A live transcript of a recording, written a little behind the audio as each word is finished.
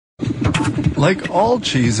Like all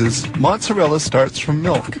cheeses, mozzarella starts from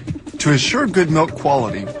milk. To assure good milk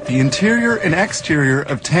quality, the interior and exterior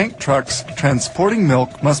of tank trucks transporting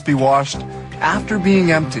milk must be washed after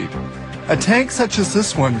being emptied. A tank such as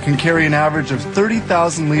this one can carry an average of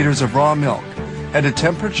 30,000 liters of raw milk at a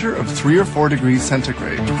temperature of 3 or 4 degrees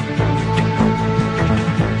centigrade.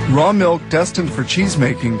 Raw milk destined for cheese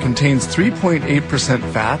making contains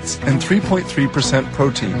 3.8% fats and 3.3%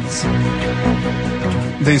 proteins.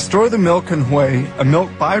 They store the milk and whey, a milk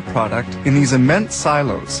byproduct, in these immense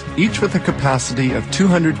silos, each with a capacity of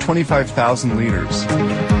 225,000 liters.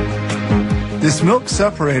 This milk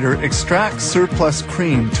separator extracts surplus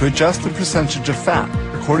cream to adjust the percentage of fat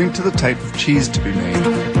according to the type of cheese to be made.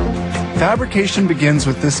 Fabrication begins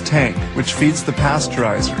with this tank, which feeds the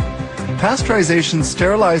pasteurizer. Pasteurization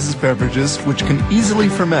sterilizes beverages which can easily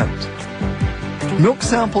ferment. Milk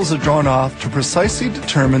samples are drawn off to precisely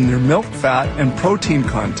determine their milk fat and protein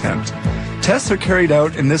content. Tests are carried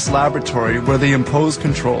out in this laboratory where they impose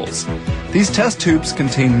controls. These test tubes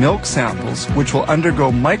contain milk samples which will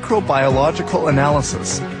undergo microbiological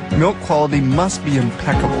analysis. Milk quality must be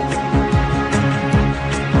impeccable.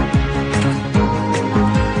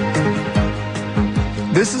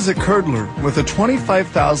 This is a curdler with a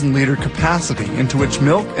 25,000 liter capacity into which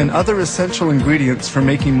milk and other essential ingredients for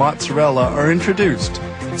making mozzarella are introduced,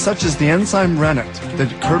 such as the enzyme rennet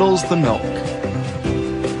that curdles the milk.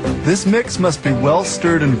 This mix must be well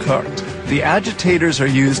stirred and cooked. The agitators are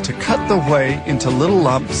used to cut the whey into little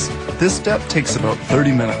lumps. This step takes about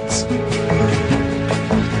 30 minutes.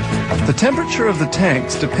 The temperature of the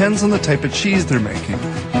tanks depends on the type of cheese they're making.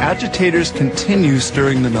 Agitators continue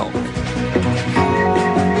stirring the milk.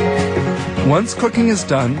 Once cooking is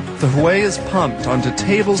done, the whey is pumped onto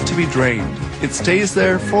tables to be drained. It stays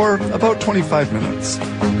there for about 25 minutes.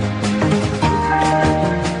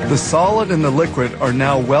 The solid and the liquid are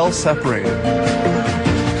now well separated.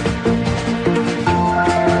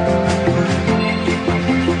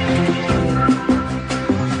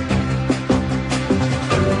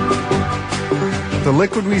 The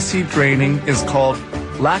liquid we see draining is called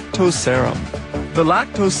lactose serum. The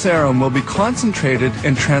lactose serum will be concentrated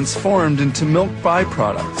and transformed into milk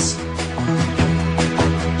byproducts.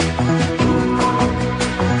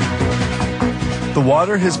 The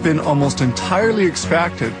water has been almost entirely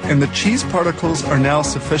extracted and the cheese particles are now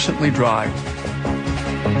sufficiently dry.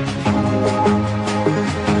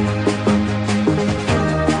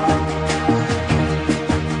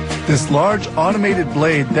 This large automated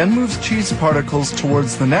blade then moves cheese particles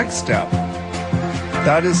towards the next step.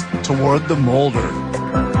 That is, toward the molder.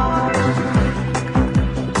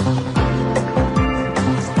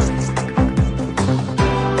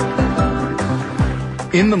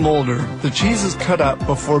 In the molder, the cheese is cut up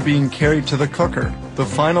before being carried to the cooker, the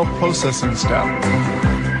final processing step.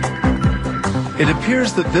 It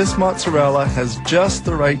appears that this mozzarella has just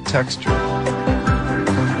the right texture.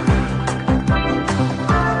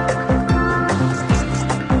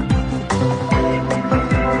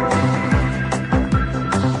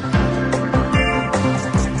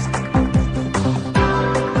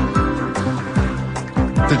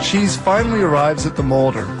 The cheese finally arrives at the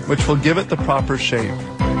molder, which will give it the proper shape.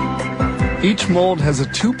 Each mold has a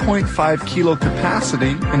 2.5 kilo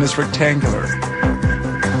capacity and is rectangular.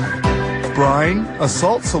 Brine, a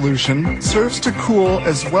salt solution, serves to cool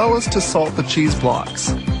as well as to salt the cheese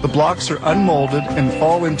blocks. The blocks are unmolded and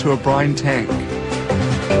fall into a brine tank.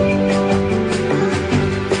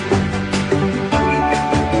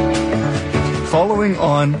 Following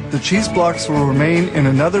on, the cheese blocks will remain in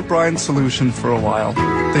another brine solution for a while.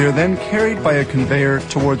 They are then carried by a conveyor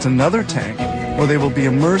towards another tank, where they will be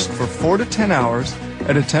immersed for 4 to 10 hours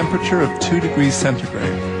at a temperature of 2 degrees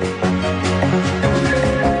centigrade.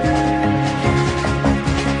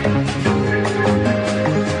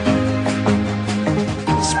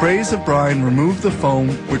 Sprays of brine remove the foam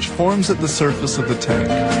which forms at the surface of the tank.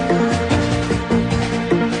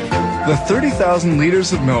 The 30,000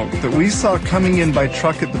 liters of milk that we saw coming in by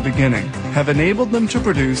truck at the beginning have enabled them to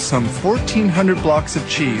produce some 1,400 blocks of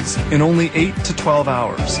cheese in only 8 to 12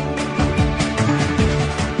 hours.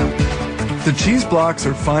 The cheese blocks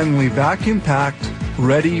are finally vacuum packed,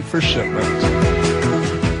 ready for shipment.